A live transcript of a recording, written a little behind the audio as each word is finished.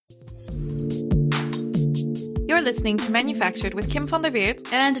You're listening to Manufactured with Kim van der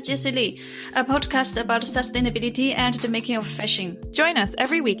Weert and Jessie Lee, a podcast about sustainability and the making of fashion. Join us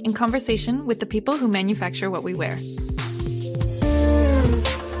every week in conversation with the people who manufacture what we wear.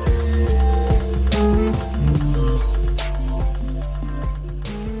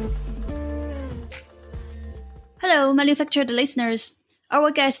 Hello, Manufactured listeners. Our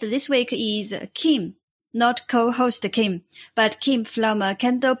guest this week is Kim, not co-host Kim, but Kim from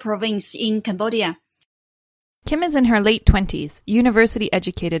Kendo province in Cambodia. Kim is in her late 20s, university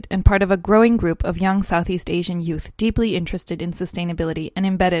educated, and part of a growing group of young Southeast Asian youth deeply interested in sustainability and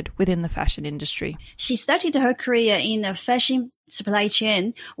embedded within the fashion industry. She started her career in a fashion supply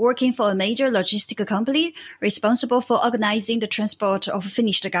chain, working for a major logistic company responsible for organizing the transport of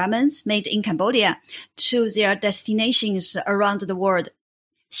finished garments made in Cambodia to their destinations around the world.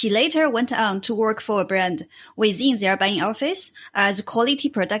 She later went on to work for a brand within their buying office as a quality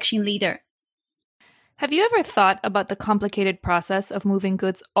production leader. Have you ever thought about the complicated process of moving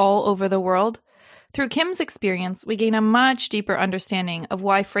goods all over the world? Through Kim's experience, we gain a much deeper understanding of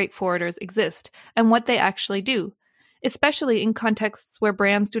why freight forwarders exist and what they actually do, especially in contexts where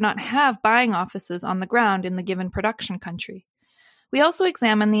brands do not have buying offices on the ground in the given production country. We also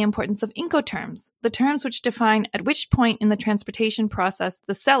examine the importance of Incoterms, the terms which define at which point in the transportation process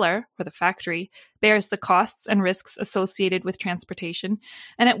the seller, or the factory, bears the costs and risks associated with transportation,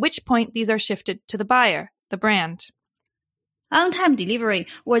 and at which point these are shifted to the buyer, the brand. On-time delivery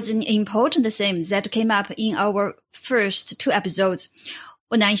was an important theme that came up in our first two episodes,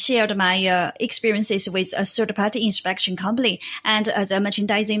 when I shared my experiences with a third-party inspection company and as a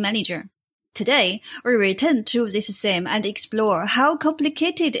merchandising manager. Today, we return to this theme and explore how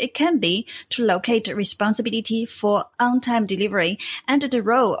complicated it can be to locate responsibility for on-time delivery and the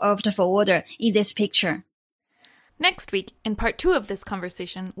role of the forwarder in this picture. Next week, in part 2 of this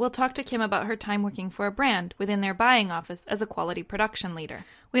conversation, we'll talk to Kim about her time working for a brand within their buying office as a quality production leader.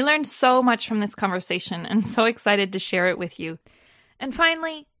 We learned so much from this conversation and so excited to share it with you. And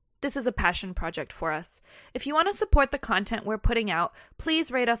finally, this is a passion project for us. If you want to support the content we're putting out, please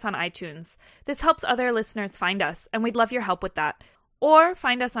rate us on iTunes. This helps other listeners find us, and we'd love your help with that. Or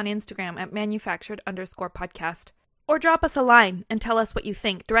find us on Instagram at manufactured_podcast. Or drop us a line and tell us what you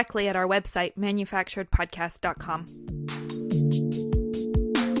think directly at our website, manufacturedpodcast.com.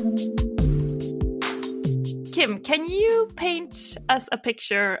 Kim, can you paint us a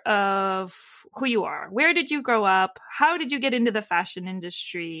picture of who you are? Where did you grow up? How did you get into the fashion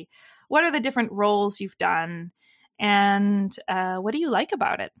industry? What are the different roles you've done? And what do you like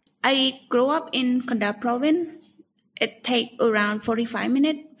about it? I grew up in Kendo province. It takes around 45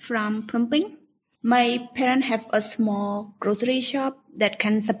 minutes from Phnom Penh. My parents have a small grocery shop that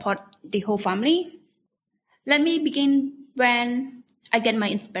can support the whole family. Let me begin when I get my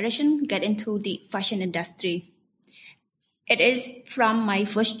inspiration, get into the fashion industry. It is from my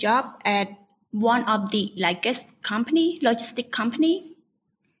first job at one of the largest logistic company.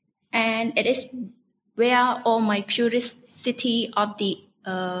 And it is where all my curiosity of the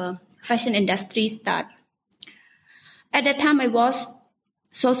fashion industry start. At that time, I was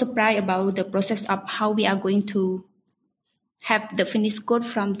so surprised about the process of how we are going to have the finished good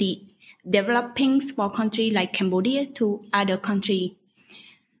from the developing small country like Cambodia to other country.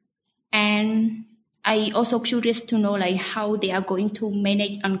 And I also curious to know like how they are going to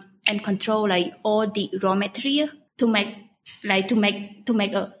manage and control like all the raw material to make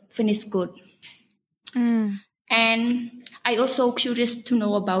a finished good. And I also curious to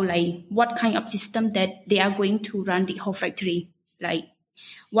know about like what kind of system that they are going to run the whole factory, like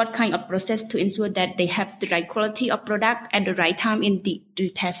what kind of process to ensure that they have the right quality of product at the right time in the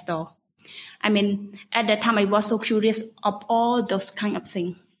retail store. I mean, at that time I was so curious of all those kind of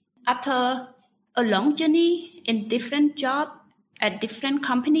things. After a long journey in different jobs at different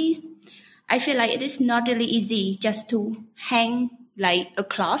companies, I feel like it is not really easy just to hang like a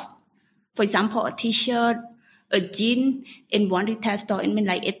cloth, for example, a t-shirt, a jean in one retail store. I mean,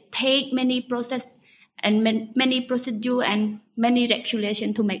 like it takes many process and many procedure and many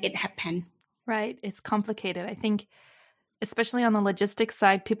regulation to make it happen. Right. It's complicated. I think, especially on the logistics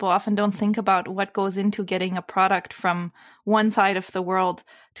side, people often don't think about what goes into getting a product from one side of the world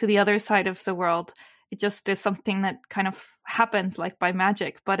to the other side of the world. It just is something that kind of happens like by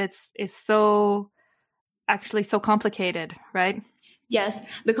magic, but it's so actually so complicated, right? Yes,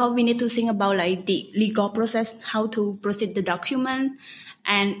 because we need to think about like the legal process, how to proceed the document.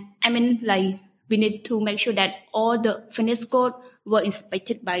 And I mean, like we need to make sure that all the finished goods were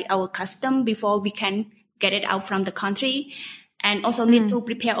inspected by our custom before we can get it out from the country. And also need to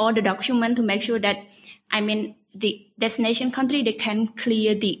prepare all the documents to make sure that, I mean, the destination country, they can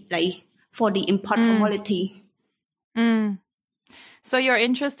clear the, like, for the import formality. Mm. So your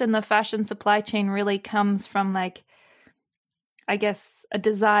interest in the fashion supply chain really comes from, like, I guess, a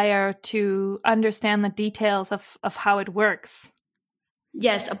desire to understand the details of how it works.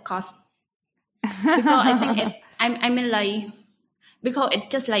 Yes, of course. Because I think I mean like, because it's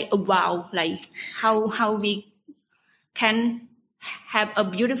just like a wow, like how we can have a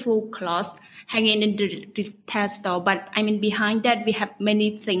beautiful cloth hanging in the retail store. But I mean, behind that, we have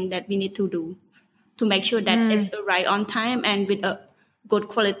many things that we need to do to make sure that it's right on time and with a good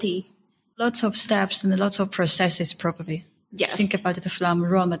quality. Lots of steps and lots of processes probably. Yes. Think about it from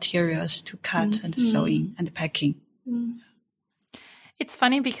raw materials to cut and sewing and packing. It's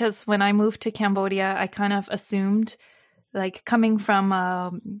funny because when I moved to Cambodia, I kind of assumed, like, coming from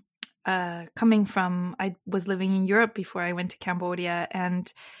I was living in Europe before I went to Cambodia,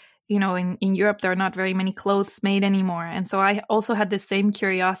 and in Europe there are not very many clothes made anymore, and so I also had the same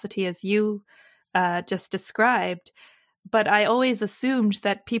curiosity as you just described. But I always assumed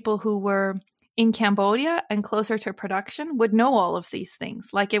that people who were in Cambodia and closer to production would know all of these things.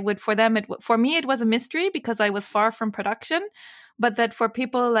 Like, it would, for them, for me, it was a mystery because I was far from production, but that for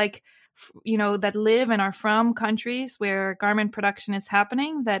people like, that live and are from countries where garment production is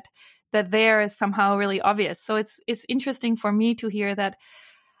happening, that there is somehow really obvious. So it's interesting for me to hear that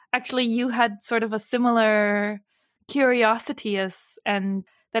actually you had sort of a similar curiosity and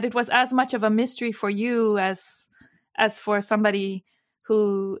that it was as much of a mystery for you as for somebody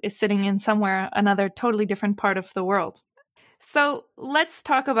who is sitting in another totally different part of the world. So let's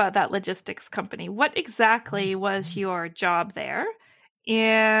talk about that logistics company. What exactly was your job there?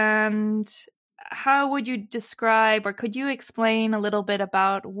 And how would you describe, or could you explain a little bit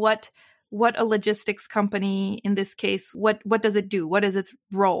about what a logistics company, in this case, what does it do? What is its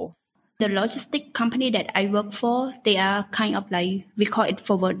role? The logistic company that I work for, they are kind of like, we call it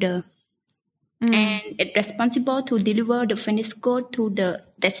forwarder. And it's responsible to deliver the finished good to the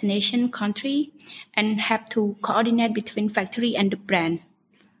destination country and have to coordinate between factory and the brand.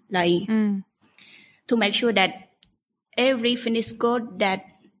 Like, to make sure that every finished good that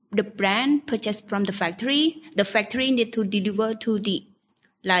the brand purchased from the factory need to deliver to the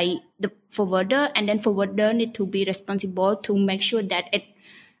forwarder, and then forwarder need to be responsible to make sure that it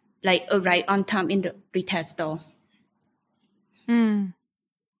arrive on time in the retail store.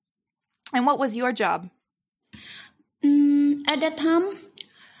 And what was your job? At that time,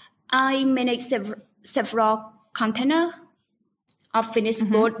 I managed several containers of finished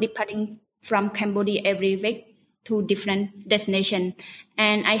goods departing from Cambodia every week to different destinations.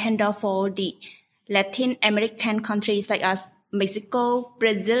 And I handle for the Latin American countries like us, Mexico,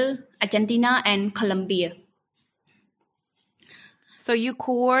 Brazil, Argentina, and Colombia. So you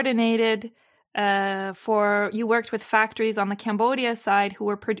coordinated you worked with factories on the Cambodia side who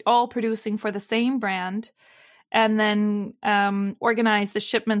were all producing for the same brand, and then organized the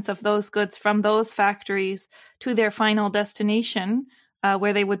shipments of those goods from those factories to their final destination,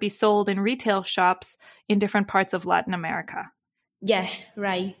 where they would be sold in retail shops in different parts of Latin America. Yeah,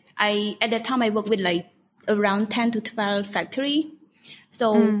 right. At that time I worked with around 10 to 12 factories.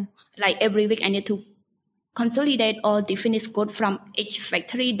 So every week I need to consolidate all the finished goods from each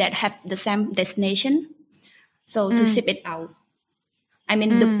factory that have the same destination. So to ship it out. I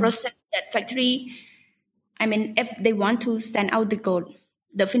mean, the process that factory, if they want to send out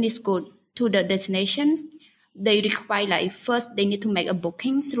the finished good to the destination, they require first they need to make a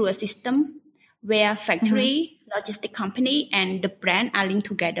booking through a system where factory, logistic company, and the brand are linked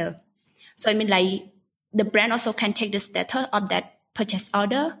together. So the brand also can check the status of that purchase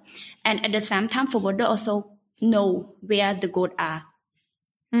order, and at the same time forwarder also know where the goods are.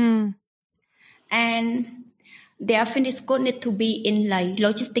 And their finished goods need to be in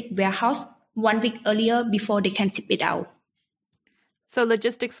logistic warehouse 1 week earlier before they can ship it out. So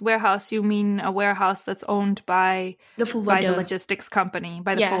logistics warehouse, you mean a warehouse that's owned by the forwarder, by the logistics company,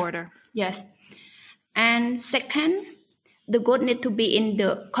 by the forwarder? Yes. And second, the goods need to be in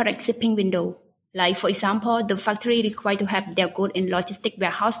the correct shipping window. Like, for example, the factory required to have their goods in logistic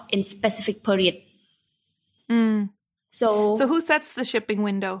warehouse in specific period. So who sets the shipping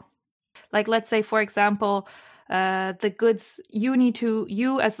window? Like, let's say, for example, the goods,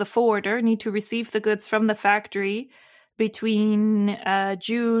 you as the forwarder need to receive the goods from the factory between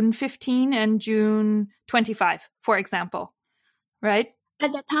June 15 and June 25, for example, right?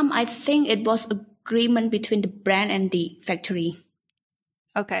 At that time, I think it was agreement between the brand and the factory.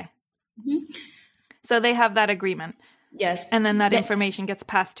 Okay. So they have that agreement. Yes. And then that information gets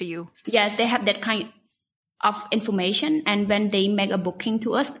passed to you. Yeah, they have that kind of information. And when they make a booking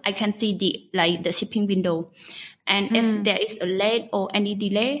to us, I can see the shipping window. And if there is a late or any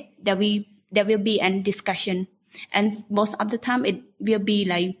delay, there will be a discussion And most of the time it will be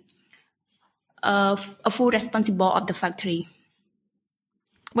like a full responsible of the factory.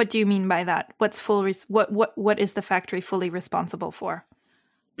 What do you mean by that? What's what is the factory fully responsible for?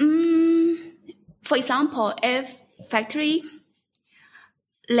 For example, if factory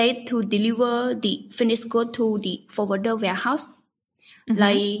late to deliver the finished good to the forwarder warehouse,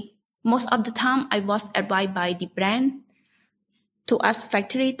 like most of the time I was advised by the brand to ask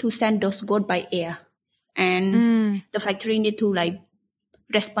factory to send those goods by air, and the factory need to like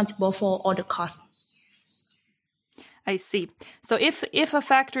responsible for all the costs. I see. So if a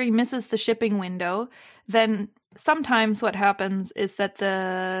factory misses the shipping window, then sometimes what happens is that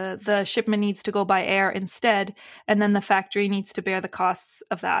the shipment needs to go by air instead, and then the factory needs to bear the costs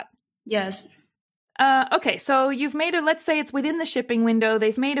of that. Yes. Okay, so you've made let's say it's within the shipping window,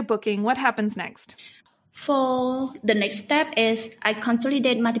 they've made a booking. What happens next? For the next step is I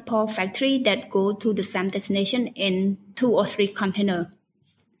consolidate multiple factories that go to the same destination in 2 or 3 containers.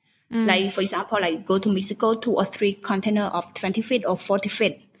 Like, for example, like go to Mexico, 2 or 3 container of 20 feet or 40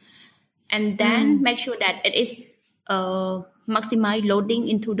 feet. And then make sure that it is maximize loading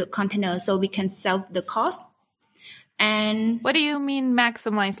into the container so we can save the cost. And what do you mean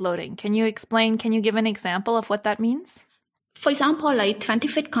maximize loading? Can you explain? Can you give an example of what that means? For example, like 20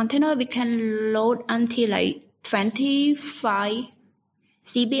 feet container, we can load until like 25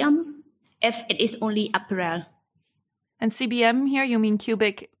 CBM if it is only apparel. And CBM here, you mean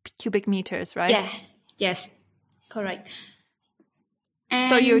cubic meters, right? Yeah. Yes. Correct. And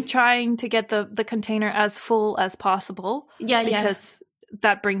so you're trying to get the container as full as possible. Yeah. Because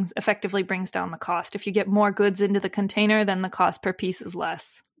that effectively brings down the cost. If you get more goods into the container, then the cost per piece is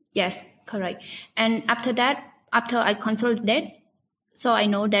less. Yes. Correct. And after that, after I consolidate, so I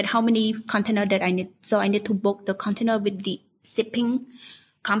know that how many container that I need. So I need to book the container with the shipping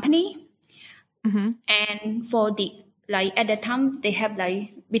company. And for the like at that time they have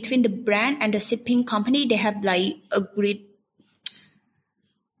like between the brand and the shipping company they have like agreed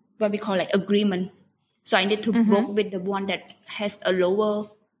what we call like agreement. So I need to book with the one that has a lower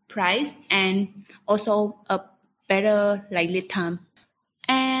price and also a better like lead time.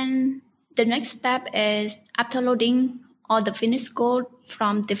 And the next step is after loading all the finished goods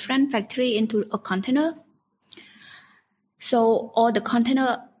from different factory into a container. So all the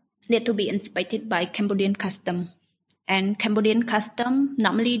container need to be inspected by Cambodian custom. And Cambodian custom,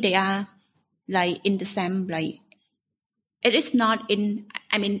 normally they are like in the same, like, it is not in,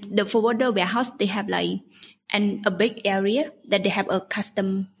 I mean, the forwarder warehouse, they have like a big area that they have a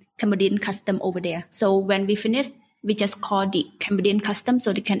Cambodian custom over there. So when we finish, we just call the Cambodian custom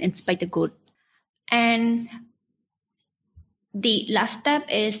so they can inspect the good. And the last step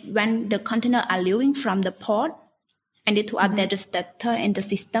is when the container are leaving from the port, I need to update the status in the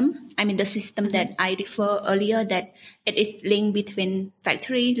system. I mean, the system that I refer earlier that it is linked between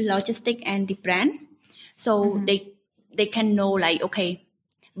factory, logistic, and the brand. So they can know like, okay,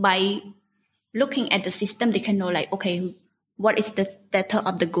 by looking at the system, they can know like, okay, what is the status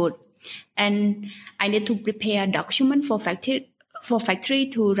of the good? And I need to prepare a document for factory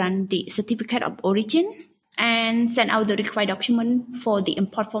to run the certificate of origin and send out the required document for the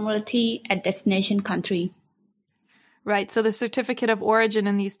import formality at destination country. Right. So the certificate of origin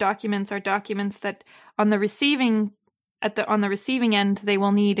in these documents are documents that on the receiving end they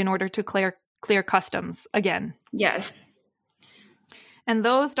will need in order to clear customs again. Yes. And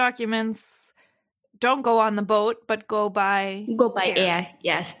those documents don't go on the boat but go by air.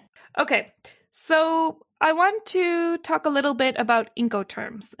 Yes. Okay. So I want to talk a little bit about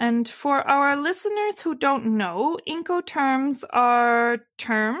Incoterms. And for our listeners who don't know, Incoterms are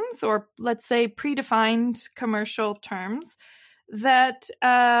terms, or let's say predefined commercial terms, that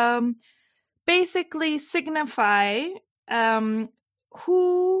basically signify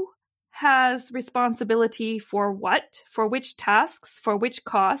who has responsibility for what, for which tasks, for which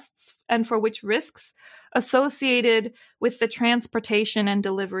costs, and for which risks associated with the transportation and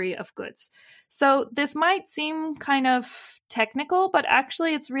delivery of goods. So this might seem kind of technical, but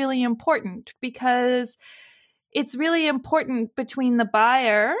actually it's really important because it's really important between the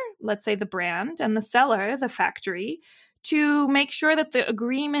buyer, let's say the brand, and the seller, the factory, to make sure that the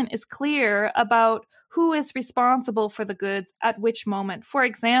agreement is clear about who is responsible for the goods at which moment. For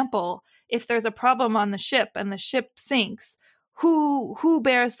example, if there's a problem on the ship and the ship sinks, who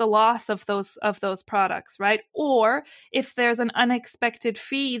bears the loss of those products, right? Or if there's an unexpected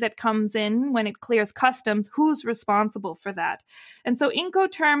fee that comes in when it clears customs, who's responsible for that? And so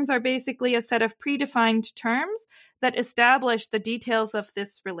Incoterms are basically a set of predefined terms that establish the details of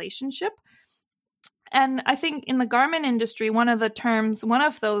this relationship. And I think in the garment industry, one of those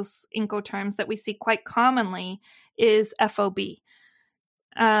Incoterms that we see quite commonly is FOB.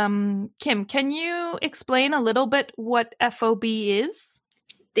 Kim, can you explain a little bit what FOB is?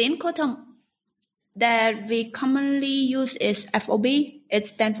 The Incoterm that we commonly use is FOB. It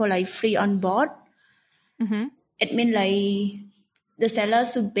stands for like free on board. Mm-hmm. It means like the seller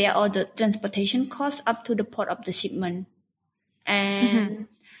should bear all the transportation costs up to the port of the shipment. And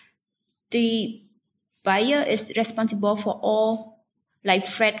the buyer is responsible for all like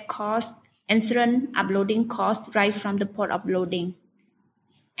freight costs, insurance, uploading costs right from the port of loading.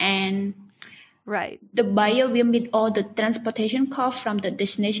 And the buyer will meet all the transportation costs from the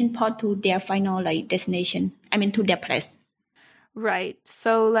destination port to their final destination. To their place. Right.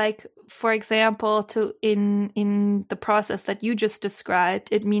 So like, for example, in the process that you just described,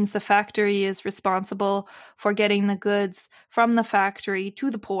 it means the factory is responsible for getting the goods from the factory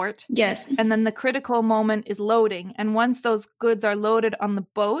to the port. Yes. And then the critical moment is loading. And once those goods are loaded on the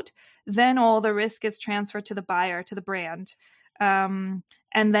boat, then all the risk is transferred to the buyer, to the brand.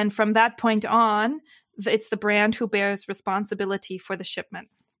 And then from that point on, it's the brand who bears responsibility for the shipment.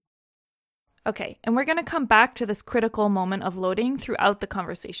 Okay, and we're going to come back to this critical moment of loading throughout the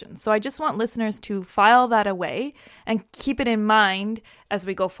conversation. So I just want listeners to file that away and keep it in mind as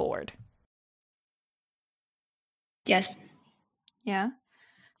we go forward. Yes. Yeah.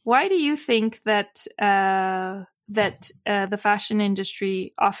 Why do you think that the fashion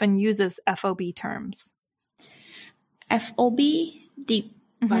industry often uses FOB terms? FOB, the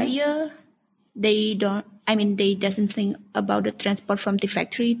buyer, they doesn't think about the transport from the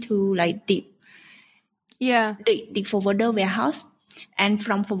factory to the forwarder warehouse, and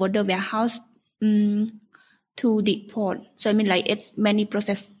from forwarder warehouse to the port. So it's many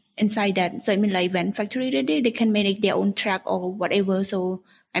process inside that. So when factory ready, they can manage their own track or whatever. So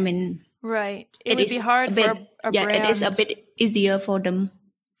right, it would be hard for a brand. It is a bit easier for them.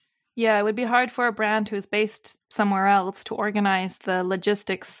 Yeah, it would be hard for a brand who's based somewhere else to organize the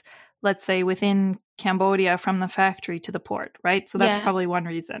logistics, let's say within Cambodia, from the factory to the port, right? So that's probably one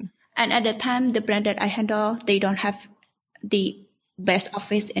reason. And at the time, the brand that I handle, they don't have the best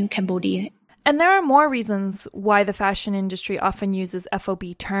office in Cambodia. And there are more reasons why the fashion industry often uses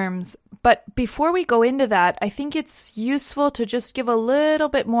FOB terms. But before we go into that, I think it's useful to just give a little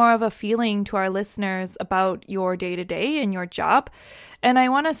bit more of a feeling to our listeners about your day-to-day and your job. And I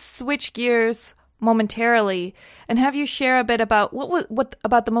want to switch gears momentarily and have you share a bit about what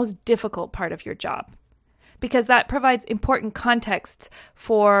about the most difficult part of your job, because that provides important context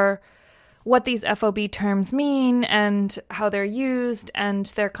for what these FOB terms mean and how they're used and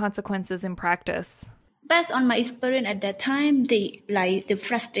their consequences in practice. Based on my experience at that time, the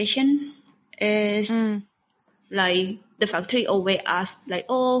frustration is the factory always asks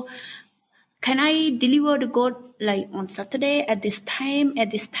can I deliver the good on Saturday at this time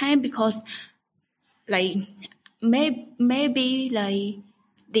because maybe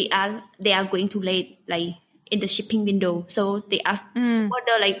they are going to late in the shipping window. So they ask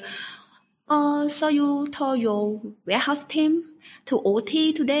whether so you told your warehouse team to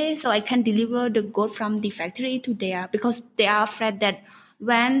OT today so I can deliver the good from the factory to there, because they are afraid that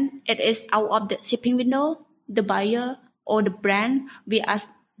when it is out of the shipping window, the buyer or the brand will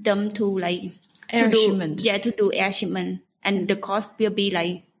ask them to to do air shipment, and the cost will be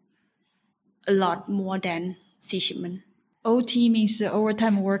a lot more than sea shipment. OT means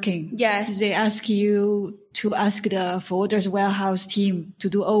overtime working. Yes. They ask you to ask the forwarder's warehouse team to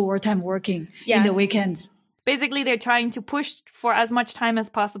do overtime working in the weekends. Basically, they're trying to push for as much time as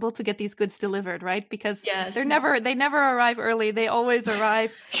possible to get these goods delivered, right? Because they never arrive early. They always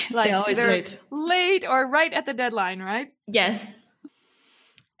arrive they're always late or right at the deadline, right? Yes.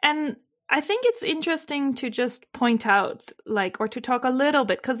 And I think it's interesting to just point out, or to talk a little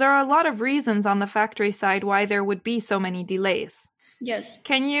bit, because there are a lot of reasons on the factory side why there would be so many delays. Yes.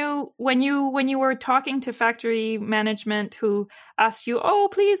 Can you, when you were talking to factory management who asked you, oh,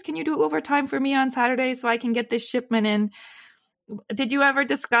 please, can you do overtime for me on Saturday so I can get this shipment in? Did you ever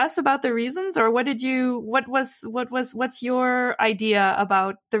discuss about the reasons, or what's your idea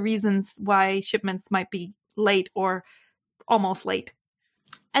about the reasons why shipments might be late or almost late?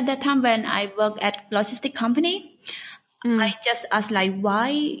 At that time when I worked at logistic company, I just asked why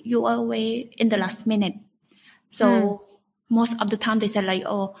you are away in the last minute. So most of the time they said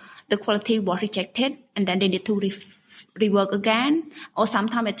the quality was rejected and then they need to rework again. Or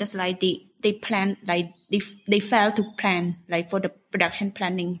sometimes it's just they plan, they fail to plan for the production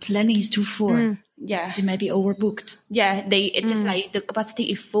planning. Planning is too full. Yeah. They might be overbooked. Yeah, it's just the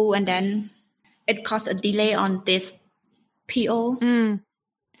capacity is full and then it caused a delay on this PO.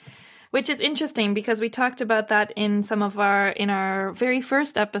 Which is interesting because we talked about that in our very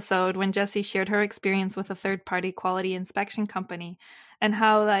first episode when Jessie shared her experience with a third-party quality inspection company, and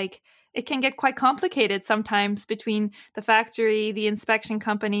how like it can get quite complicated sometimes between the factory, the inspection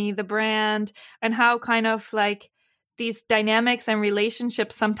company, the brand, and how kind of like these dynamics and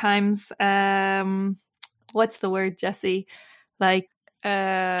relationships sometimes what's the word, Jessie? Like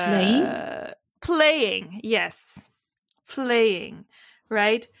playing, yes. Playing,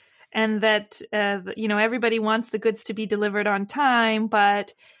 right? And that everybody wants the goods to be delivered on time,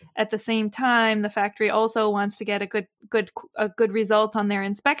 but at the same time the factory also wants to get a good result on their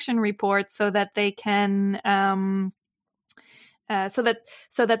inspection report so that they can so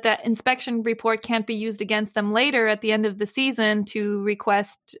that that inspection report can't be used against them later at the end of the season to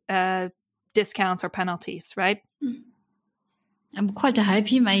request discounts or penalties, right? I'm quite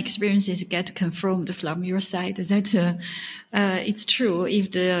happy my experiences get confirmed from your side that it's true.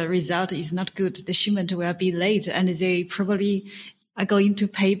 If the result is not good, the shipment will be late and they probably are going to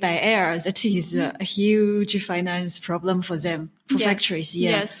pay by air. That is a huge finance problem for them, for factories.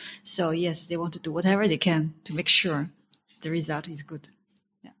 Yeah. Yes. So yes, they want to do whatever they can to make sure the result is good.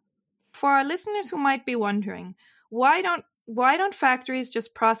 Yeah. For our listeners who might be wondering, why don't factories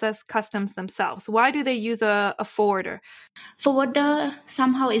just process customs themselves? Why do they use a forwarder? Forwarder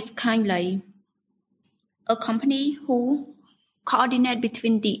somehow is kind of like a company who coordinate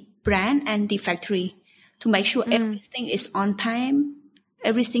between the brand and the factory to make sure everything is on time,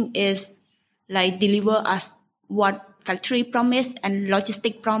 everything is like deliver as what factory promised and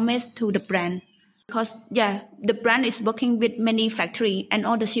logistic promised to the brand. Because the brand is working with many factory and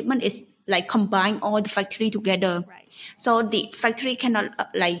all the shipment is like combine all the factory together. Right. So the factory cannot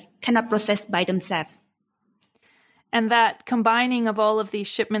process by themselves. And that combining of all of these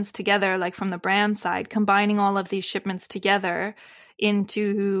shipments together, like from the brand side, combining all of these shipments together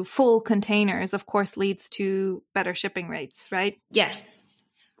into full containers, of course, leads to better shipping rates, right? Yes.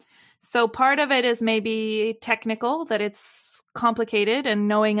 So part of it is maybe technical, that it's complicated, and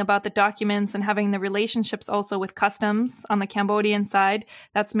knowing about the documents and having the relationships also with customs on the Cambodian side.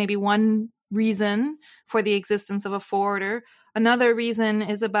 That's maybe one reason for the existence of a forwarder. Another reason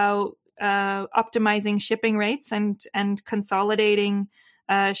is about optimizing shipping rates and consolidating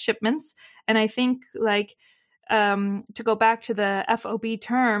shipments. And I think to go back to the FOB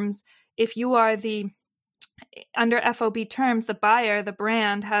terms, if you are under FOB terms, the buyer, the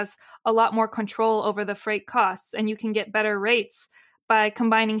brand, has a lot more control over the freight costs, and you can get better rates by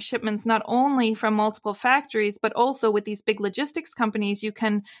combining shipments not only from multiple factories, but also with these big logistics companies. You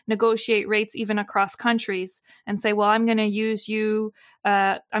can negotiate rates even across countries and say, well, I'm going to use you,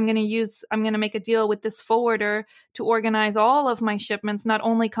 I'm going to make a deal with this forwarder to organize all of my shipments, not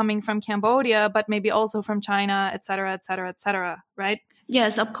only coming from Cambodia, but maybe also from China, et cetera, et cetera, et cetera, right?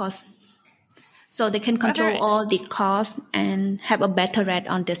 Yes, of course. So they can control all the costs and have a better rate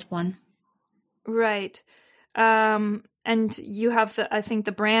on this one. Right. And you have I think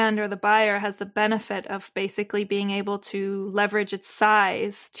the brand or the buyer has the benefit of basically being able to leverage its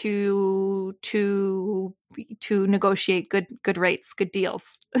size to negotiate good rates, good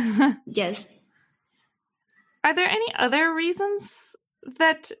deals. Yes. Are there any other reasons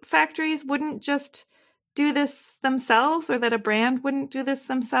that factories wouldn't just do this themselves, or that a brand wouldn't do this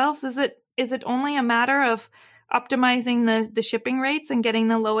themselves? Is it only a matter of optimizing the shipping rates and getting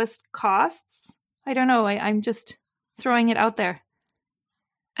the lowest costs? I don't know. I'm just throwing it out there.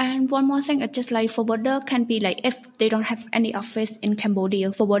 And one more thing, it's just like forwarder can be like, if they don't have any office in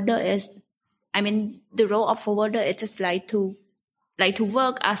Cambodia, forwarder is, the role of forwarder is just like to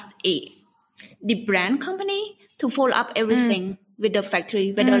work as the brand company to follow up everything with the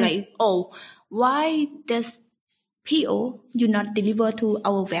factory, whether why does PO do not deliver to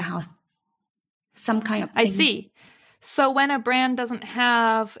our warehouse? Some kind of thing. I see. So when a brand doesn't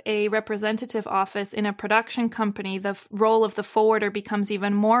have a representative office in a production company, the role of the forwarder becomes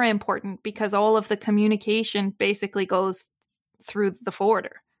even more important because all of the communication basically goes through the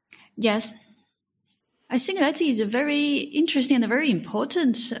forwarder. Yes. I think that is very interesting and very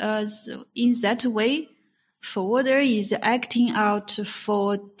important. In that way, forwarder is acting out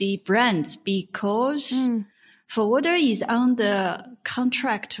for the brands because forwarder is on the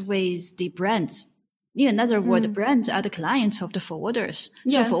contract with the brands. In another word, brands are the clients of the forwarders.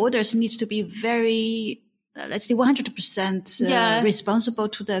 Yeah. So forwarders need to be very, 100% responsible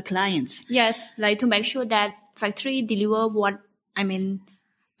to the clients. Yeah, like to make sure that factory deliver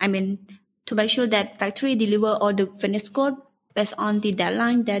to make sure that factory deliver all the finished good based on the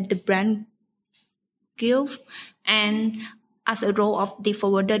deadline that the brand give. And as a role of the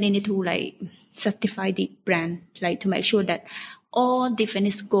forwarder, they need to certify the brand, to make sure that all the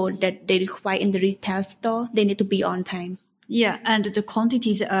finished goods that they require in the retail store, they need to be on time. Yeah, and the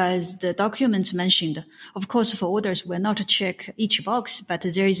quantities as the document mentioned. Of course, forwarders will not check each box, but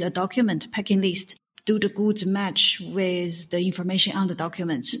there is a document packing list. Do the goods match with the information on the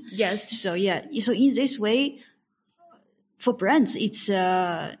documents? Yes. So yeah, so in this way, for brands, it's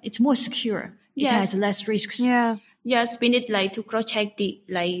more secure. It has less risks. Yeah. Yes, we need like to cross-check the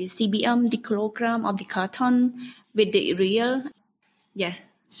like CBM, the kilogram of the carton with the real. Yeah.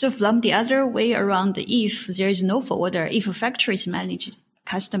 So from the other way around, if there is no forwarder, if factories manage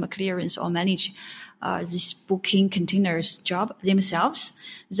customer clearance or manage this booking containers job themselves,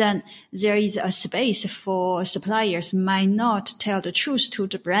 then there is a space for suppliers might not tell the truth to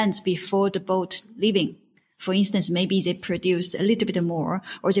the brands before the boat leaving. For instance, maybe they produce a little bit more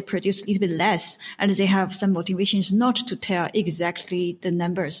or they produce a little bit less and they have some motivations not to tell exactly the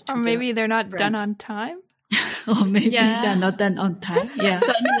numbers. Or maybe they're not brands. done on time. Or maybe they're not done on time. Yeah.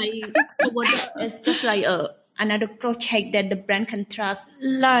 So anyway, it's just like another cross-check that the brand can trust.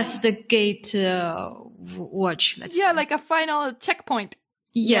 Last gate watch, let's say. Like a final checkpoint.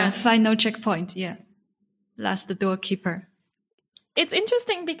 Yeah, final checkpoint. Yeah. Last doorkeeper. It's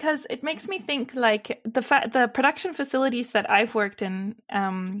interesting because it makes me think like the production facilities that I've worked in,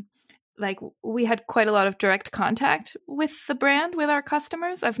 like we had quite a lot of direct contact with the brand, with our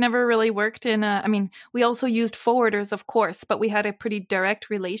customers. I've never really worked in we also used forwarders, of course, but we had a pretty direct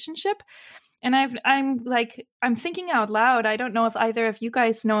relationship. And I'm thinking out loud. I don't know if either of you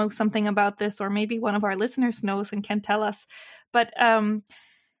guys know something about this or maybe one of our listeners knows and can tell us. But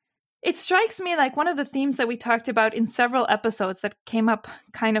it strikes me like one of the themes that we talked about in several episodes that came up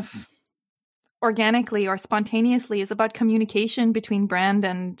kind of organically or spontaneously is about communication between brand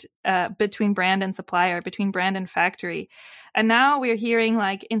and supplier, between brand and factory. And now we're hearing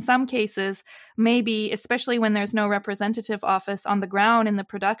like in some cases, maybe especially when there's no representative office on the ground in the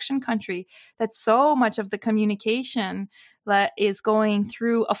production country, that so much of the communication is going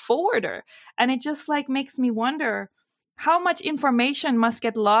through a forwarder. And it just like makes me wonder how much information must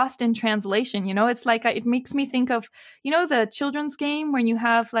get lost in translation. It's like it makes me think of, the children's game when you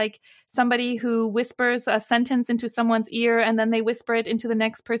have like somebody who whispers a sentence into someone's ear and then they whisper it into the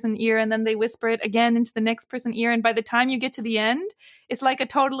next person's ear and then they whisper it again into the next person's ear. And by the time you get to the end, it's like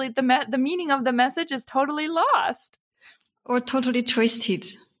the meaning of the message is totally lost. Or totally twisted.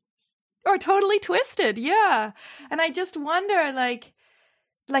 Yeah. And I just wonder like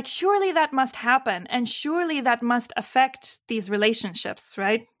surely that must happen and surely that must affect these relationships,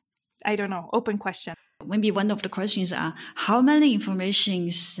 right? I don't know. Open question. Maybe one of the questions are how many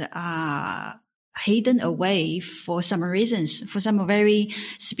informations are hidden away for some reasons, for some very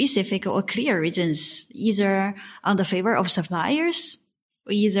specific or clear reasons, either on the favor of suppliers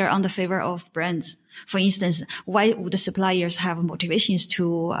or either on the favor of brands. For instance, why would the suppliers have motivations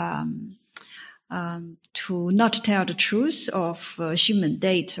to not tell the truth of shipment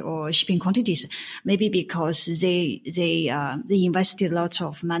date or shipping quantities? Maybe because they invested lots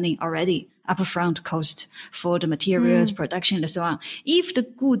of money already, upfront cost for the materials, production, and so on. If the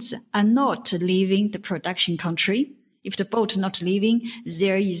goods are not leaving the production country, if the boat not leaving,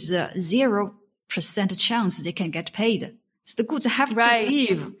 there is a 0% chance they can get paid. So the goods have to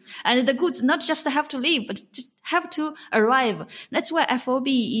leave. And the goods not just have to leave, but just have to arrive. That's why FOB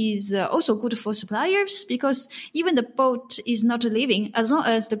is also good for suppliers, because even the boat is not leaving, as long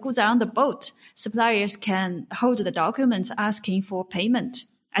as the goods are on the boat, suppliers can hold the documents asking for payment.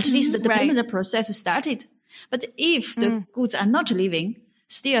 At least the payment process started. But if the goods are not leaving,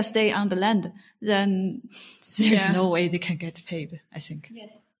 still stay on the land, then there's no way they can get paid, I think.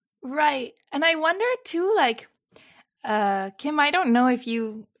 Yes. Right. And I wonder too, like, Kim, I don't know if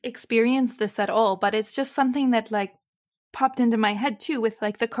you experienced this at all, but it's just something that like popped into my head too with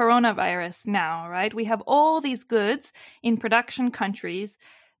like the coronavirus now, right? We have all these goods in production countries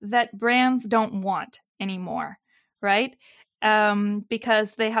that brands don't want anymore, right?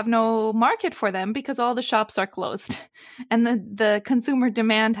 Because they have no market for them because all the shops are closed and the consumer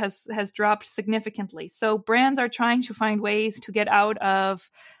demand has dropped significantly. So brands are trying to find ways to get out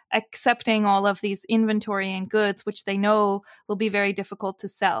of accepting all of these inventory and goods, which they know will be very difficult to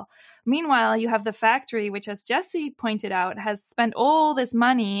sell. Meanwhile, you have the factory, which, as Jesse pointed out, has spent all this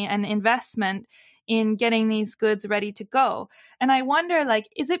money and investment in getting these goods ready to go. And I wonder, like,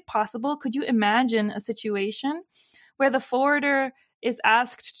 is it possible? Could you imagine a situation where the forwarder is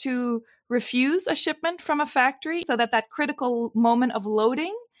asked to refuse a shipment from a factory so that critical moment of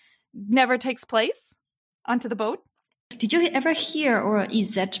loading never takes place onto the boat? Did you ever hear, or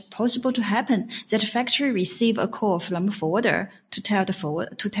is that possible to happen, that a factory receive a call from a forwarder to tell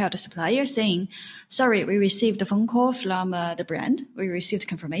the supplier saying, sorry, we received a phone call from the brand. We received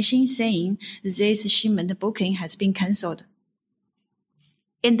confirmation saying this shipment booking has been cancelled.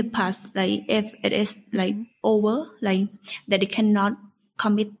 In the past, like if it is like over, like that they cannot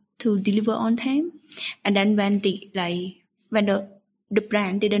commit to deliver on time, and then when the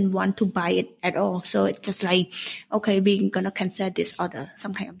brand didn't want to buy it at all, so it's just like, okay, we're gonna cancel this order,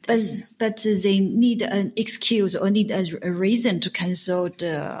 some kind of thing. But they need an excuse or need a reason to cancel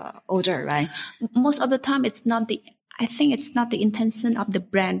the order, right? Most of the time, I think it's not the intention of the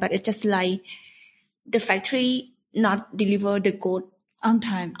brand, but it's just like the factory not deliver the good on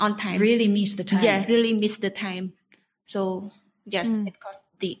time. Really miss the time. Yeah, really miss the time. So yes, it caused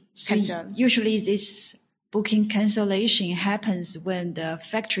the cancel. Usually this booking cancellation happens when the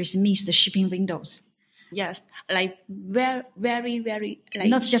factories miss the shipping windows. Yes, like very, very, very late.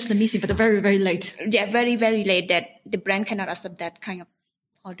 Not just the missing, but very, very late. Yeah, very, very late that the brand cannot accept that kind of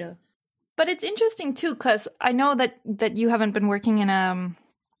order. But it's interesting too, because I know that you haven't been working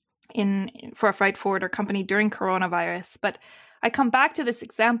for a freight forwarder company during coronavirus, but I come back to this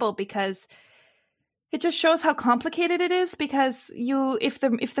example because it just shows how complicated it is, because if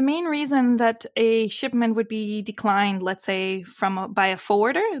the main reason that a shipment would be declined, let's say by a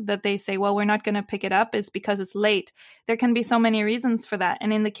forwarder, that they say, well, we're not going to pick it up, is because it's late. There can be so many reasons for that.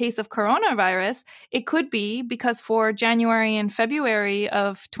 And in the case of coronavirus, it could be because for January and February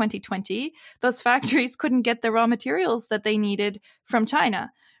of 2020, those factories couldn't get the raw materials that they needed from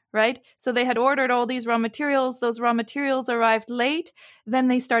China. Right? So they had ordered all these raw materials. Those raw materials arrived late. Then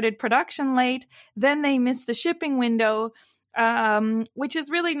they started production late. Then they missed the shipping window, which is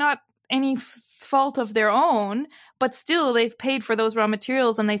really not any fault of their own. But still, they've paid for those raw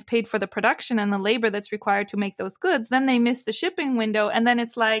materials and they've paid for the production and the labor that's required to make those goods. Then they missed the shipping window. And then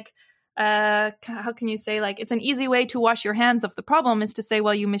it's like, how can you say, like, it's an easy way to wash your hands of the problem is to say,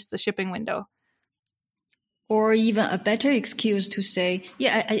 well, you missed the shipping window. Or even a better excuse to say,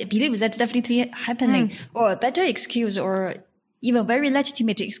 yeah, I believe that's definitely happening. Or a better excuse, or even very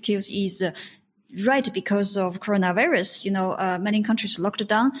legitimate excuse is, right, because of coronavirus, many countries locked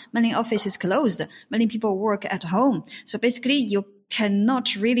down, many offices closed, many people work at home. So basically you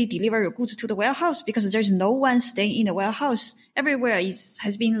cannot really deliver your goods to the warehouse because there's no one staying in the warehouse. Everywhere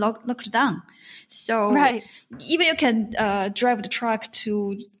has been locked down. So right. Even you can drive the truck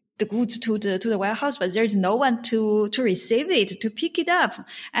to the goods to the warehouse, but there's no one to receive it, to pick it up.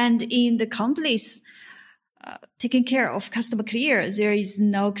 And in the companies taking care of customer clear, there is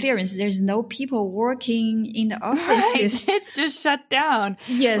no clearance. There's no people working in the offices. Right. It's just shut down.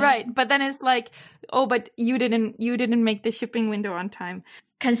 Yes. Right. But then it's like, oh, but you didn't make the shipping window on time.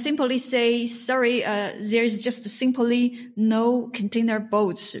 Can simply say, sorry, there's just simply no container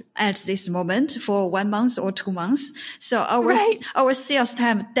boats at this moment for 1 month or 2 months. So our sales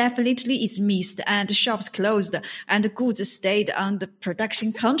time definitely is missed and shops closed and the goods stayed on the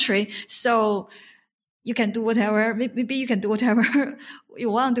production country. So you can do whatever, maybe you can do whatever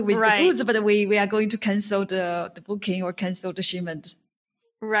you want with the goods, but we are going to cancel the booking or cancel the shipment.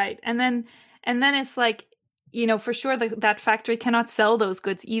 Right. And then it's like, for sure that factory cannot sell those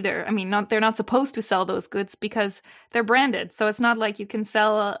goods either. I mean, they're not supposed to sell those goods because they're branded. So it's not like you can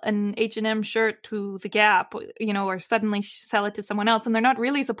sell an H&M shirt to the Gap, or suddenly sell it to someone else. And they're not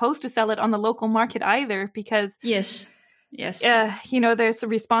really supposed to sell it on the local market either because Yes. They're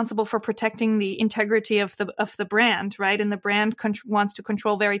responsible for protecting the integrity of the brand, right? And the brand wants to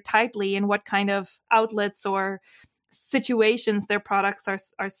control very tightly in what kind of outlets or situations their products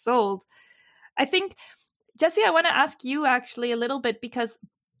are sold. I think, Jessie, I want to ask you actually a little bit because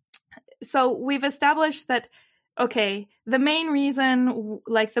so we've established that, okay, the main reason,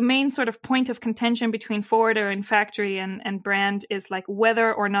 like the main sort of point of contention between forwarder and factory and brand is like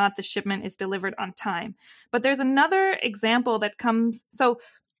whether or not the shipment is delivered on time. But there's another example that comes. So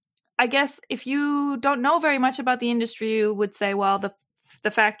I guess if you don't know very much about the industry, you would say, well, the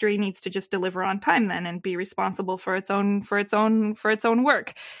factory needs to just deliver on time then and be responsible for its own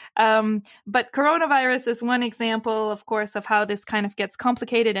work. But coronavirus is one example, of course, of how this kind of gets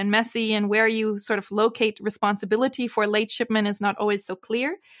complicated and messy, and where you sort of locate responsibility for late shipment is not always so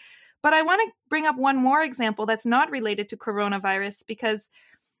clear. But I want to bring up one more example that's not related to coronavirus, because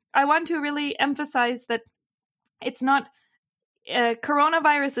I want to really emphasize that it's not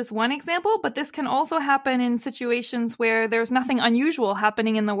coronavirus is one example, but this can also happen in situations where there's nothing unusual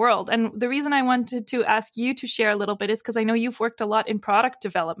happening in the world. And the reason I wanted to ask you to share a little bit is because I know you've worked a lot in product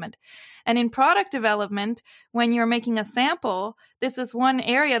development. And in product development, when you're making a sample, this is one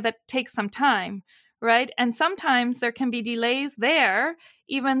area that takes some time, right? And sometimes there can be delays there,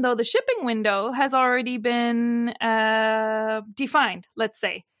 even though the shipping window has already been defined, let's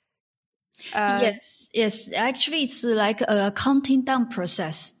say. Yes. Actually, it's like a counting down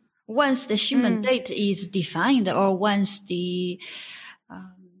process. Once the shipment date is defined, or once the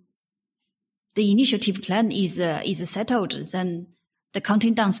initiative plan is settled, then the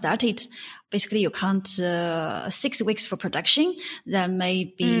counting down started. Basically, you count 6 weeks for production, then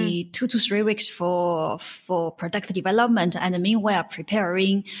maybe 2 to 3 weeks for product development, and meanwhile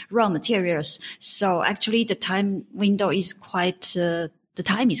preparing raw materials. So actually, the time window is quite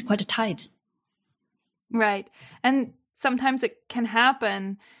tight. Right, and sometimes it can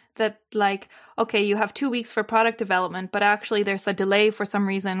happen that, like, okay, you have 2 weeks for product development, but actually there's a delay for some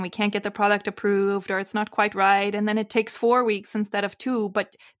reason. We can't get the product approved, or it's not quite right. And then it takes 4 weeks instead of 2,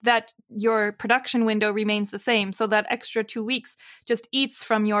 but that your production window remains the same. So that extra 2 weeks just eats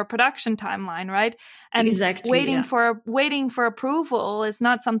from your production timeline, right? And exactly, waiting for approval is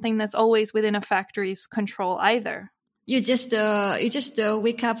not something that's always within a factory's control either. You just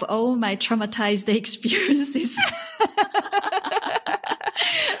wake up all my traumatized experiences.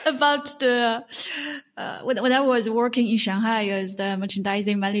 About the when I was working in Shanghai as the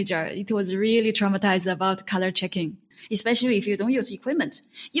merchandising manager, it was really traumatized about color checking, especially if you don't use equipment.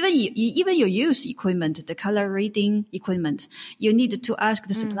 Even you use equipment, the color reading equipment, you need to ask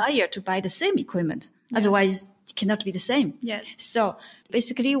the supplier to buy the same equipment. Yeah. Otherwise, it cannot be the same. Yes. So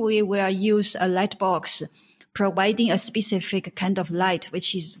basically, we will use a light box providing a specific kind of light,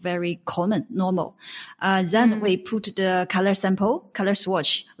 which is very common, normal. Then we put the color sample, color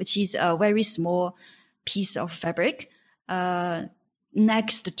swatch, which is a very small piece of fabric,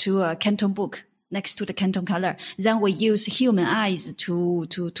 next to a Canton book, next to the Canton color. Then we use human eyes to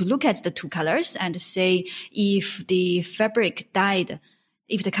look at the two colors and say if the fabric dyed,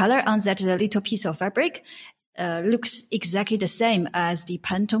 if the color on that little piece of fabric looks exactly the same as the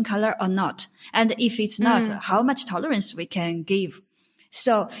Pantone color or not. And if it's not, how much tolerance we can give.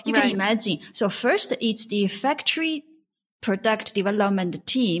 So you can imagine. So first, it's the factory product development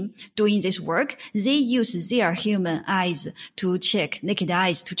team doing this work. They use their human eyes to check, naked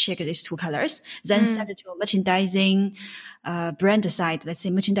eyes to check these two colors, then send it to a merchandising brand side, let's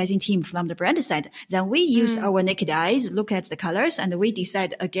say merchandising team from the brand side. Then we use our naked eyes, look at the colors, and we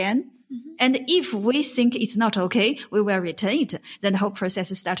decide again. And if we think it's not okay, we will return it. Then the whole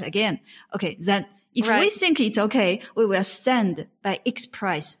process start again. Okay. Then if we think it's okay, we will send by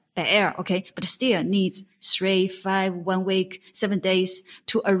express, by air. Okay. But still needs 3, 5, 1 week, 7 days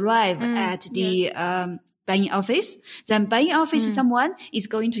to arrive at the, buying office. Then buying office, someone is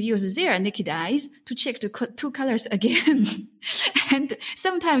going to use their naked eyes to check the two colors again. And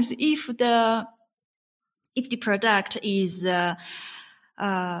sometimes if the product is a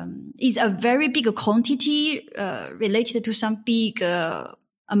very big quantity, related to some big,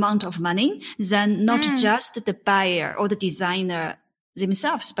 amount of money, then not just the buyer or the designer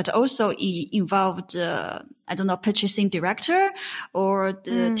themselves, but also involved, purchasing director or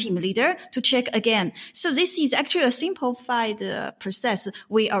the team leader to check again. So this is actually a simplified process.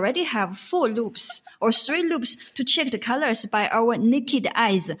 We already have 4 loops or 3 loops to check the colors by our naked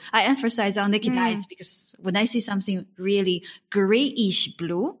eyes. I emphasize on naked eyes because when I see something really grayish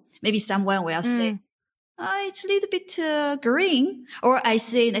blue, maybe someone will say, it's a little bit green. Or I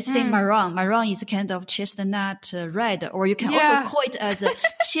say, let's say maroon. Maroon is a kind of chestnut red, or you can also call it as a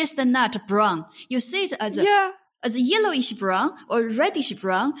chestnut brown. You say it as a yellowish brown or reddish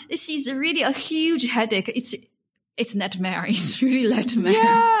brown. This is really a huge headache. It's nightmare. It's really nightmare.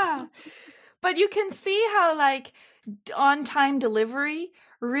 Yeah. But you can see how like on-time delivery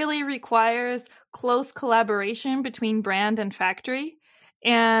really requires close collaboration between brand and factory,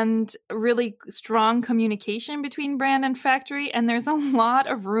 and really strong communication between brand and factory. And there's a lot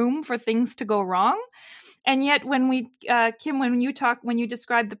of room for things to go wrong. And yet when we, Kim, when you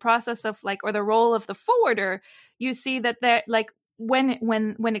describe the process of like, or the role of the forwarder, you see that there, like when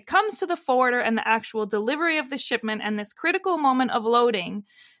it comes to the forwarder and the actual delivery of the shipment and this critical moment of loading,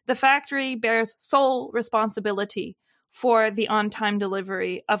 the factory bears sole responsibility for the on-time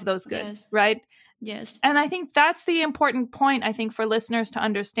delivery of those goods, right? Yes. And I think that's the important point, I think, for listeners to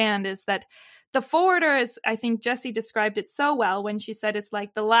understand is that the forwarder is, I think Jessie described it so well when she said it's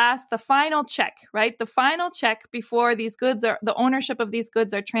like the final check, right? The final check before the ownership of these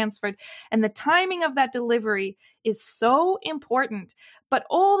goods are transferred. And the timing of that delivery is so important. But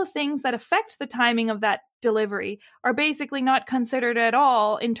all the things that affect the timing of that delivery are basically not considered at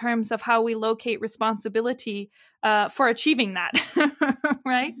all in terms of how we locate responsibility for achieving that,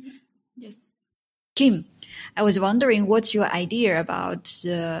 right? Yes. Kim, I was wondering what's your idea about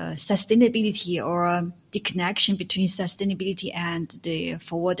sustainability or the connection between sustainability and the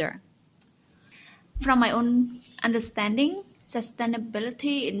forwarder? From my own understanding,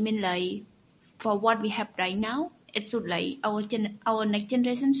 sustainability it means like for what we have right now, it should like our next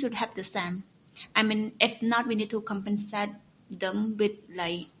generation should have the same. I mean, if not, we need to compensate them with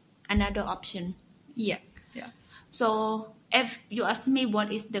like another option. Yeah. So if you ask me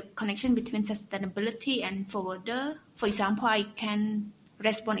what is the connection between sustainability and forwarder, for example, I can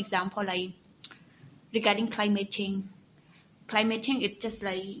respond example like regarding climate change. Climate change is just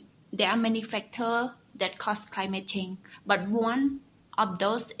like there are many factors that cause climate change, but one of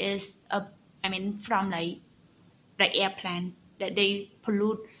those is from like airplane that they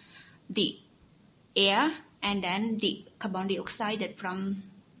pollute the air and then the carbon dioxide that from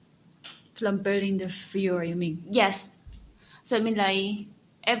burning the fuel, you mean? Yes. So I mean like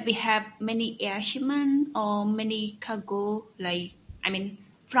if we have many air shipment or many cargo,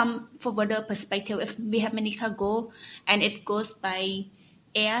 from forwarder perspective, if we have many cargo and it goes by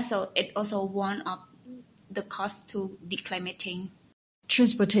air, so it also one of the cost to the climate change.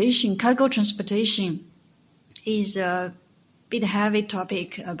 Transportation, cargo transportation is a bit heavy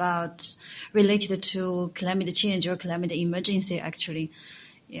topic about related to climate change or climate emergency actually.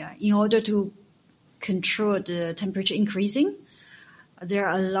 Yeah, in order to control the temperature increasing, there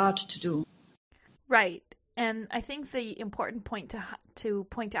are a lot to do. Right. And I think the important point to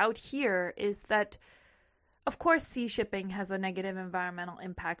point out here is that, of course, sea shipping has a negative environmental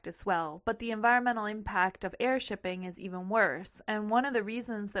impact as well, but the environmental impact of air shipping is even worse. And one of the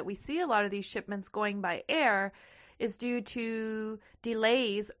reasons that we see a lot of these shipments going by air is due to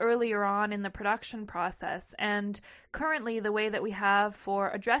delays earlier on in the production process. And currently the way that we have for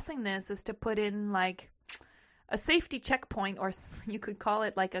addressing this is to put in like a safety checkpoint, or you could call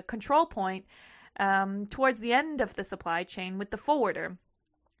it like a control point, towards the end of the supply chain with the forwarder,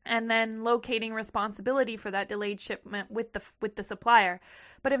 and then locating responsibility for that delayed shipment with the supplier.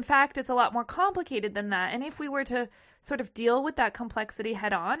 But in fact, it's a lot more complicated than that. And if we were to sort of deal with that complexity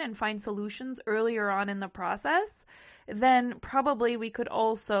head on and find solutions earlier on in the process, then probably we could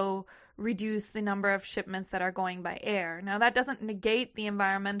also reduce the number of shipments that are going by air. Now, that doesn't negate the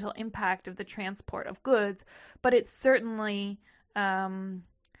environmental impact of the transport of goods, but it certainly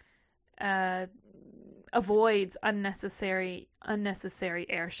avoids unnecessary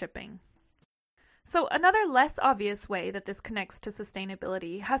air shipping. So another less obvious way that this connects to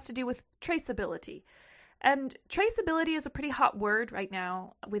sustainability has to do with traceability. And traceability is a pretty hot word right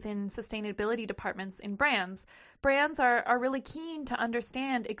now within sustainability departments in brands. Brands are really keen to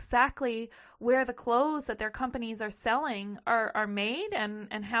understand exactly where the clothes that their companies are selling are made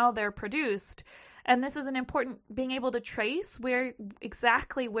and how they're produced. And this is an important, being able to trace where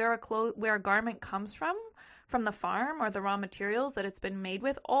a garment comes from the farm or the raw materials that it's been made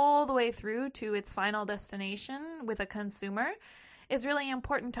with, all the way through to its final destination with a consumer, is really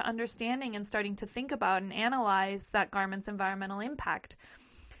important to understanding and starting to think about and analyze that garment's environmental impact.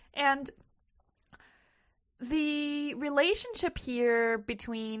 And the relationship here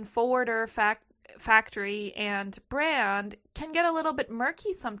between forwarder, factory, and brand can get a little bit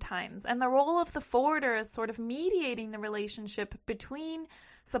murky sometimes. And the role of the forwarder is sort of mediating the relationship between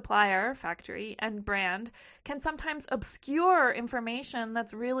supplier, factory, and brand can sometimes obscure information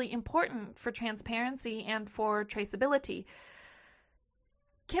that's really important for transparency and for traceability.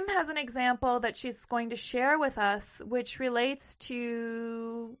 Kim has an example that she's going to share with us, which relates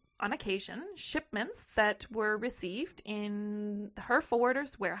to, on occasion, shipments that were received in her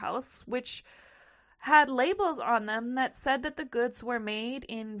forwarder's warehouse, which had labels on them that said that the goods were made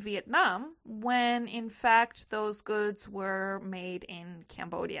in Vietnam, when in fact those goods were made in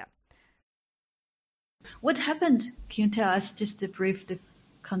Cambodia. What happened? Can you tell us just to brief the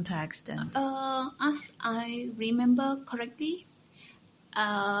context? And as I remember correctly,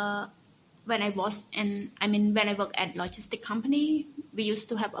 when I work at logistic company, we used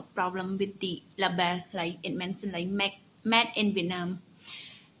to have a problem with the label, like it mentioned like made in Vietnam,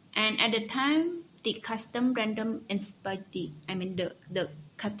 and at the time the custom random inspect the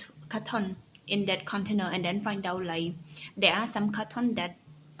carton in that container, and then find out like there are some carton that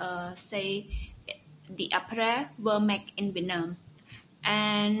say the apparel were made in Vietnam,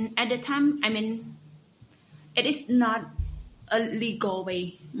 and at the time it is not a legal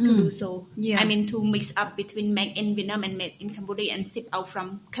way to do so. Yeah. To mix up between made in Vietnam and made in Cambodia and ship out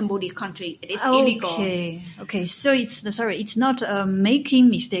from Cambodia country. It is illegal. Okay. So it's not a making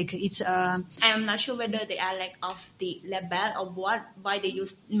mistake. It's I'm not sure whether they are lack of the label or why they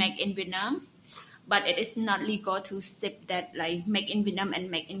use made in Vietnam, but it is not legal to ship that like make in Vietnam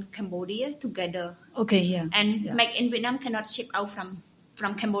and make in Cambodia together. Okay, yeah. And yeah. make in Vietnam cannot ship out from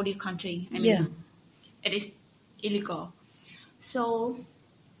Cambodia country. I mean, it is illegal. So,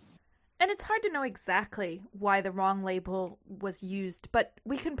 and it's hard to know exactly why the wrong label was used, but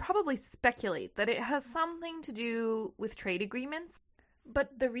we can probably speculate that it has something to do with trade agreements.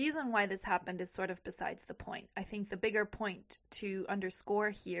 But the reason why this happened is sort of besides the point. I think the bigger point to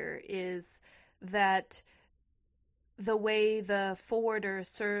underscore here is that the way the forwarder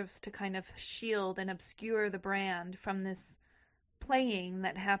serves to kind of shield and obscure the brand from this playing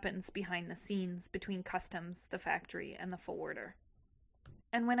that happens behind the scenes between customs, the factory, and the forwarder.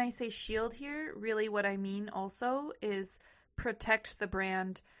 And when I say shield here, really what I mean also is protect the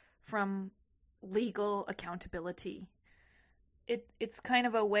brand from legal accountability. It's kind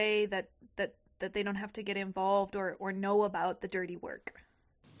of a way that they don't have to get involved or know about the dirty work.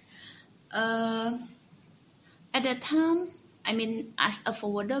 At that time, I mean, as a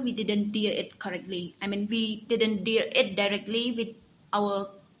forwarder, we didn't deal it correctly. I mean, we didn't deal it directly with our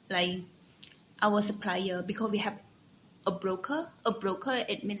supplier because we have a broker. A broker,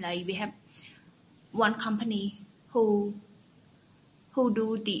 it means like we have one company who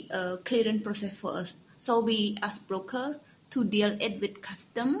do the clearance process for us. So we ask broker to deal it with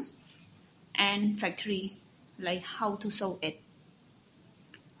custom and factory, like how to sell it.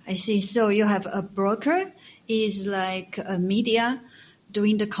 I see. So you have a broker is like a media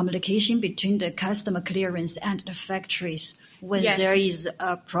doing the communication between the customer clearance and the factories when there is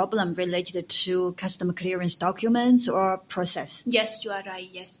a problem related to customer clearance documents or process. Yes, you are right.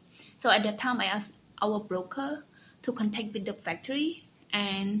 Yes. So at that time, I asked our broker to contact with the factory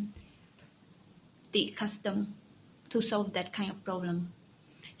and the custom to solve that kind of problem.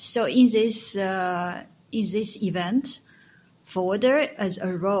 So in this event, forwarder as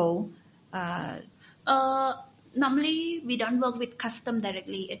a role. Normally, we don't work with custom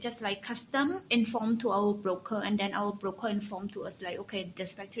directly. It's just like custom inform to our broker, and then our broker inform to us like, okay,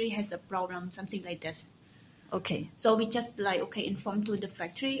 this factory has a problem, something like this. Okay. So we just like, okay, inform to the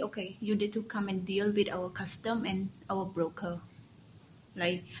factory, okay, you need to come and deal with our custom and our broker.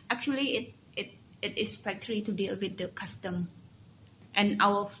 Like, actually, it is factory to deal with the custom. And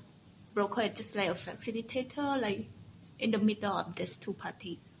our broker is just like a facilitator, like in the middle of these two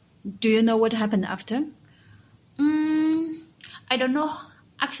parties. Do you know what happened after? I don't know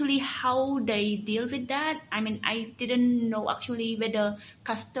actually how they deal with that. I mean, I didn't know actually whether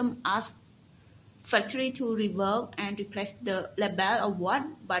custom asked factory to rework and replace the label or what,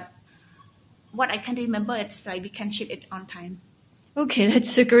 but what I can remember is like we can ship it on time. Okay,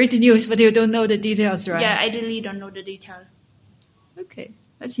 that's a great news, but you don't know the details, right? Yeah, I really don't know the detail. Okay,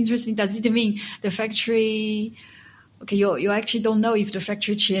 that's interesting. Does it mean the factory... Okay, you actually don't know if the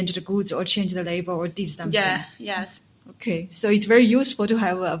factory changed the goods or changed the label or did something? Yeah, yes. Okay, so it's very useful to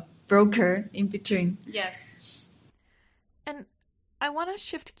have a broker in between. Yes. And I want to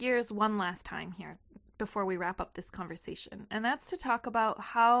shift gears one last time here before we wrap up this conversation, and that's to talk about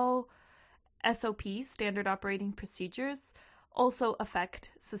how SOPs, standard operating procedures, also affect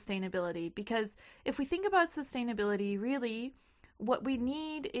sustainability. Because if we think about sustainability, really, what we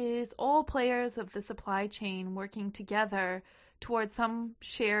need is all players of the supply chain working together towards some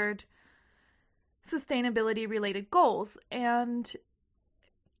shared sustainability-related goals. And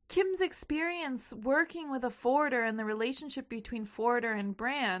Kim's experience working with a forwarder and the relationship between forwarder and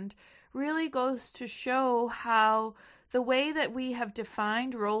brand really goes to show how the way that we have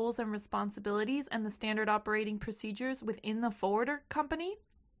defined roles and responsibilities and the standard operating procedures within the forwarder company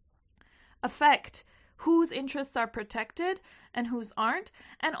affect whose interests are protected and whose aren't,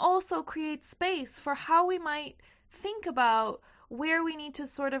 and also create space for how we might think about where we need to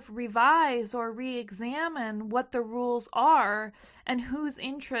sort of revise or re-examine what the rules are and whose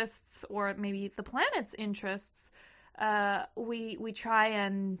interests, or maybe the planet's interests, we try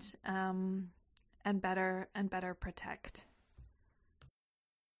and better protect.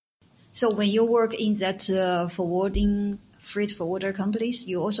 So when you work in that freight forwarder companies,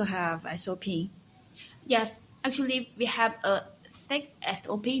 you also have SOP. Yes, actually we have a thick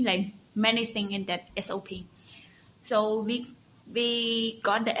SOP, like many things in that SOP. So we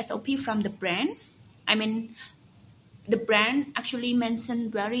got the SOP from the brand. I mean, the brand actually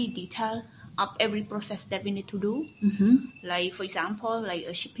mentioned very detailed of every process that we need to do. Mm-hmm. Like, for example, like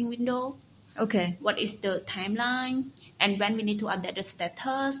a shipping window. Okay. What is the timeline and when we need to update the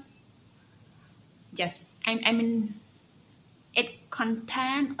status. Yes, I mean, it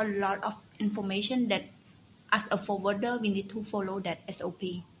contains a lot of information that as a forwarder, we need to follow that SOP.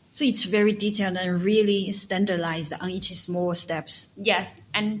 So it's very detailed and really standardized on each small steps. Yes,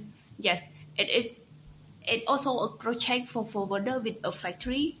 it also a cross-check for forwarder with a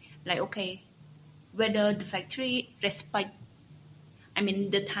factory, like, okay, whether the factory respect,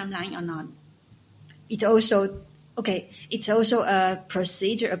 the timeline or not. It's also a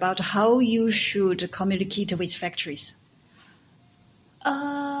procedure about how you should communicate with factories.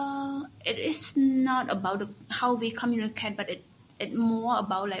 It is not about how we communicate, but it's more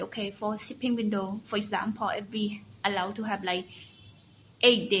about, like, okay, for shipping window, for example, if we allow to have like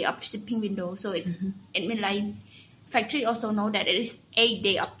 8 days of shipping window, so it means like factory also know that it is 8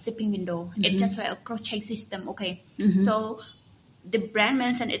 days of shipping window. It's just like a cross-check system, okay. So the brand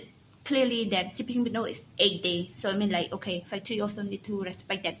mentioned it clearly that shipping window is 8 days. So I mean, like, okay, factory also need to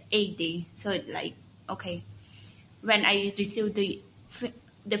respect that 8 days. So it's like, okay, when I receive the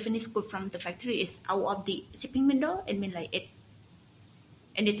finished good from the factory is out of the shipping window, it means like it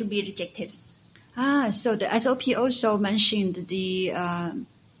need to be rejected. So the SOP also mentioned the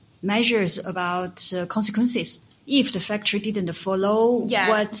measures about consequences if the factory didn't follow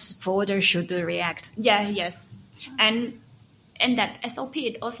what forwarder should react. Yes. And that SOP,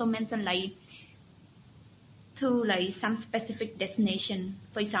 it also mentioned like to like some specific destination,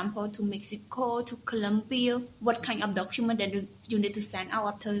 for example, to Mexico, to Colombia, what kind of document that you need to send out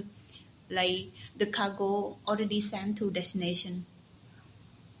after like the cargo already sent to destination.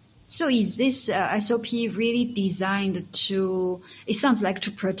 So is this SOP really designed to, it sounds like,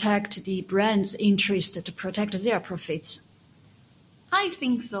 to protect the brand's interest, to protect their profits? I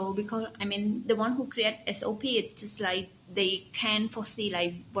think so, because the one who create SOP, it's just like they can foresee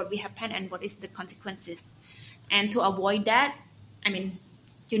like what will happen and what is the consequences. And to avoid that,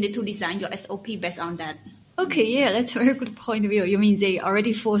 you need to design your SOP based on that. Okay, yeah, that's a very good point of view. You mean they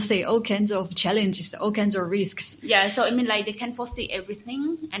already foresee all kinds of challenges, all kinds of risks. Yeah, so like they can foresee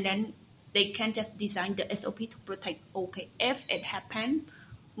everything, and then they can just design the SOP to protect, okay, if it happens,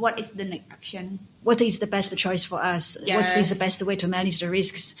 what is the next action? What is the best choice for us? Yeah. What is the best way to manage the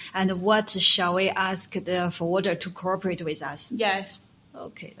risks? And what shall we ask the forwarder to cooperate with us? Yes.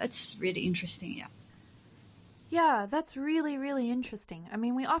 Okay, that's really interesting, yeah. Yeah, that's really, really interesting.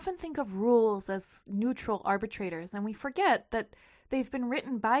 We often think of rules as neutral arbitrators, and we forget that they've been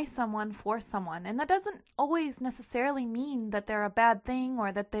written by someone for someone. And that doesn't always necessarily mean that they're a bad thing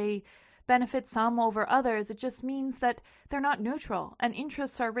or that they benefit some over others. It just means that they're not neutral and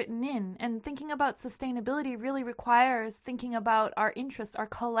interests are written in. And thinking about sustainability really requires thinking about our interests, our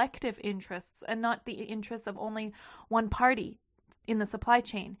collective interests, and not the interests of only one party in the supply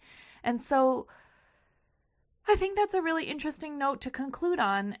chain. And so I think that's a really interesting note to conclude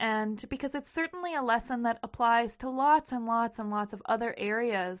on, and because it's certainly a lesson that applies to lots and lots and lots of other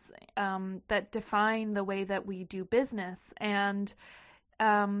areas that define the way that we do business. And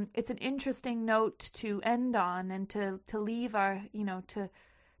it's an interesting note to end on and to leave our, to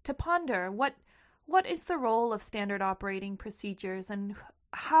ponder what is the role of standard operating procedures and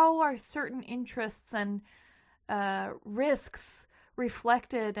how are certain interests and risks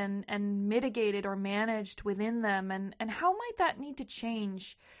reflected and mitigated or managed within them, and how might that need to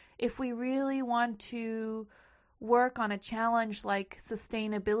change if we really want to work on a challenge like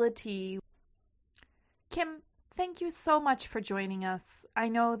sustainability. Kim, thank you so much for joining us. I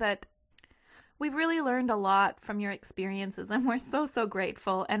know that we've really learned a lot from your experiences, and we're so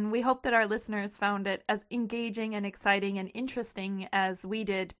grateful, and we hope that our listeners found it as engaging and exciting and interesting as we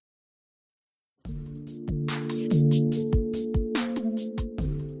did.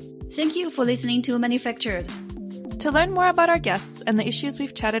 Thank you for listening to Manufactured. To learn more about our guests and the issues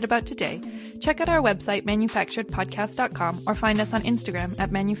we've chatted about today, check out our website, manufacturedpodcast.com, or find us on Instagram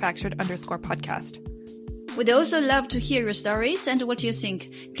at manufactured_podcast. We'd also love to hear your stories and what you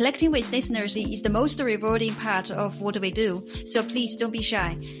think. Collecting with listeners is the most rewarding part of what we do, so please don't be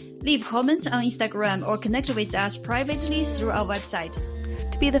shy. Leave comments on Instagram or connect with us privately through our website.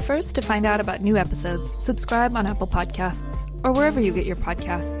 To be the first to find out about new episodes, subscribe on Apple Podcasts or wherever you get your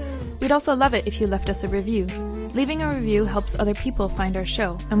podcasts. We'd also love it if you left us a review. Leaving a review helps other people find our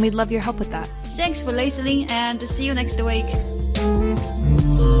show, and we'd love your help with that. Thanks for listening, and see you next week.